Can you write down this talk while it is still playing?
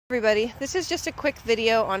Everybody, this is just a quick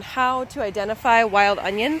video on how to identify wild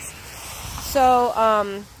onions.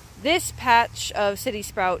 So this patch of city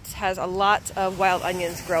sprouts has a lot of wild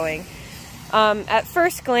onions growing. At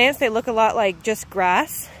first glance they look a lot like just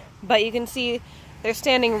grass, but you can see they're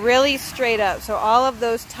standing really straight up. So all of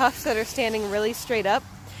those tufts that are standing really straight up.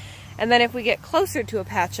 And then if we get closer to a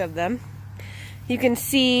patch of them, you can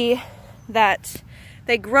see that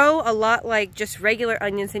they grow a lot like just regular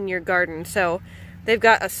onions in your garden. So they've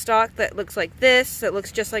got a stalk that looks like this, that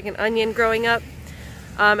looks just like an onion growing up.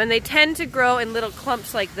 And they tend to grow in little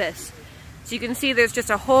clumps like this. So you can see there's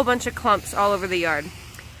just a whole bunch of clumps all over the yard.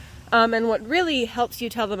 And what really helps you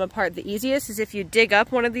tell them apart the easiest is if you dig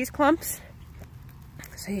up one of these clumps.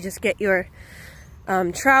 So you just get your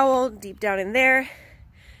trowel deep down in there.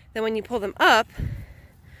 Then when you pull them up,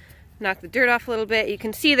 knock the dirt off a little bit, you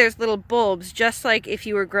can see there's little bulbs just like if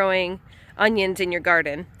you were growing onions in your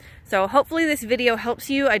garden. So hopefully this video helps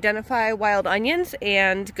you identify wild onions,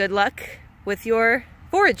 and good luck with your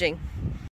foraging.